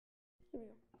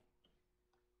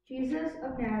Jesus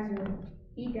of Nazareth,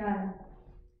 he died.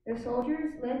 The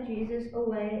soldiers led Jesus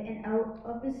away and out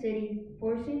of the city,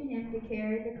 forcing him to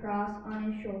carry the cross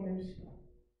on his shoulders.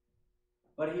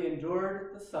 But he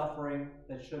endured the suffering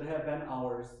that should have been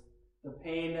ours, the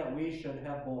pain that we should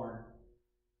have borne.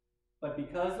 But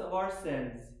because of our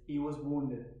sins, he was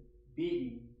wounded,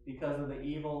 beaten because of the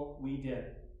evil we did.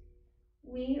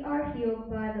 We are healed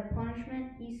by the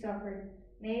punishment he suffered,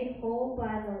 made whole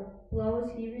by the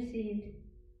blows he received.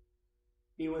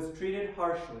 He was treated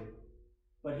harshly,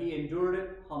 but he endured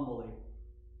it humbly.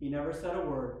 He never said a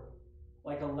word.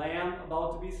 Like a lamb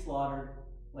about to be slaughtered,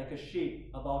 like a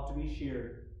sheep about to be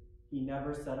sheared, he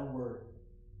never said a word.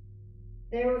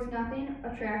 There was nothing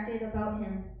attractive about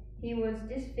him. He was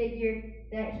disfigured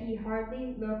that he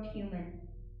hardly looked human.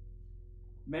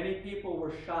 Many people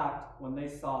were shocked when they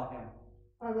saw him.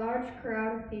 A large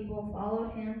crowd of people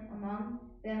followed him. Among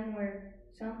them were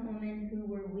some women who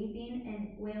were weeping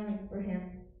and wailing for him.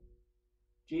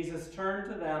 Jesus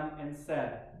turned to them and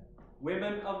said,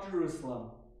 "Women of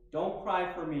Jerusalem, don't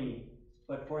cry for me,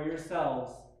 but for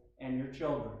yourselves and your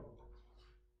children."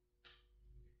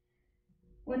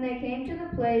 When they came to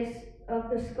the place of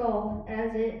the skull,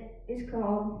 as it is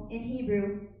called in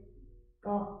Hebrew,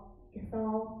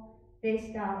 Gethal, they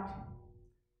stopped.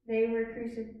 There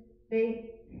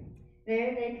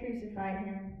they crucified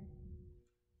him.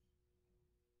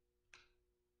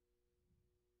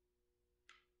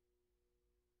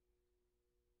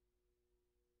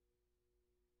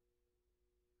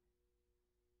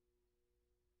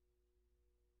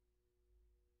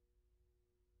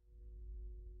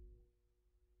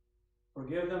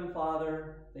 Forgive them,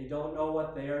 Father, they don't know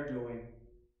what they are doing.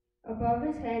 Above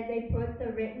his head they put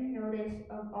the written notice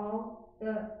of all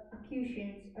the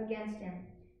accusations against him.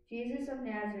 Jesus of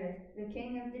Nazareth, the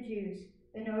King of the Jews.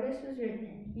 The notice was written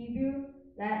in Hebrew,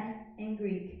 Latin, and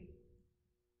Greek.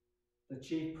 The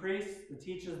chief priests, the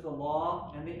teachers of the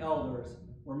law, and the elders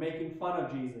were making fun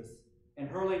of Jesus and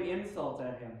hurling insults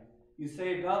at him. You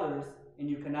saved others, and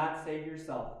you cannot save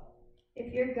yourself.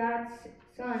 If you're God's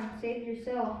son, save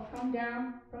yourself. Come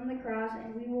down from the cross,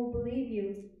 and we will believe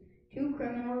you. Two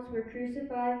criminals were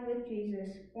crucified with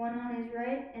Jesus, one on his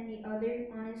right and the other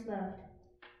on his left.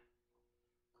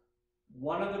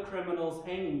 One of the criminals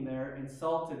hanging there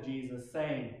insulted Jesus,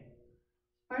 saying,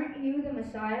 "Aren't you the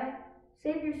Messiah?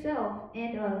 Save yourself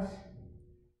and us."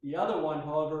 The other one,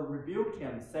 however, rebuked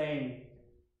him, saying,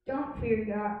 Don't fear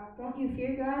God. Don't you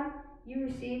fear God? You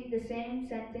received the same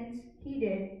sentence he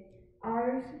did.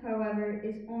 Ours, however,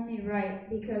 is only right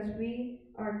because we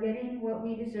are getting what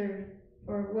we deserve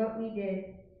for what we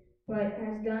did, but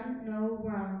has done no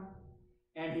wrong.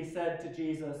 And he said to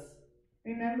Jesus,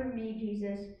 Remember me,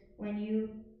 Jesus, when you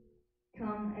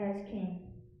come as king.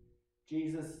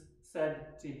 Jesus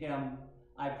said to him,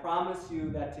 I promise you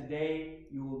that today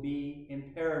you will be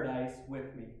in paradise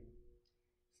with me.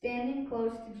 Standing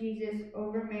close to Jesus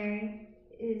over Mary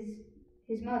is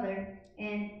his mother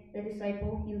and the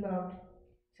disciple he loved.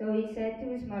 So he said to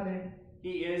his mother,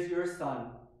 He is your son.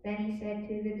 Then he said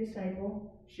to the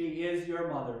disciple, She is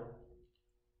your mother.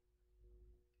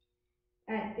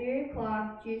 At 3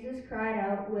 o'clock, Jesus cried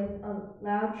out with a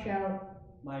loud shout,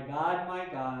 my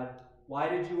God, why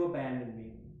did you abandon me?"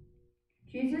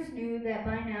 Jesus knew that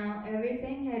by now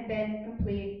everything had been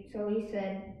complete, so he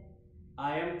said,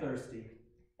 I am thirsty.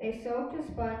 They soaked a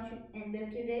sponge and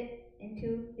lifted it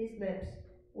into his lips.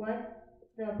 What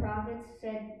the prophets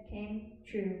said came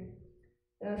true.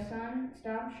 The sun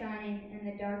stopped shining, and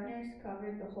the darkness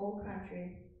covered the whole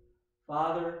country.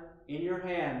 Father, in your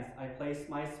hands I place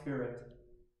my spirit.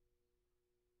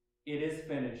 It is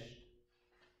finished.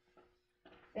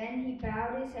 Then he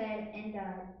bowed his head and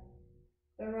died.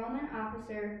 The Roman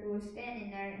officer who was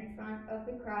standing there in front of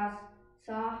the cross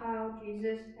saw how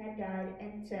Jesus had died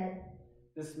and said,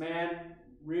 This man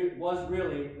was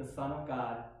really the Son of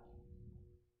God.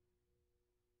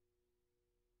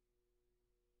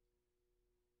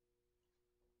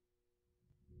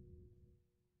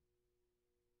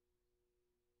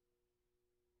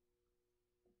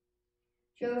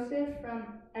 Joseph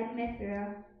from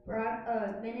Arimathea brought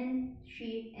a linen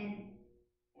sheet and,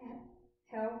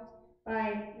 helped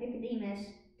by Nicodemus,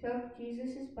 took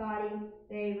Jesus' body.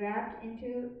 They wrapped in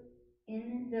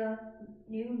the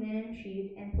new linen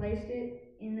sheet and placed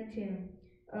it in the tomb,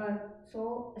 a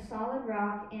solid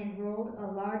rock, and rolled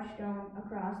a large stone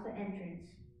across the entrance.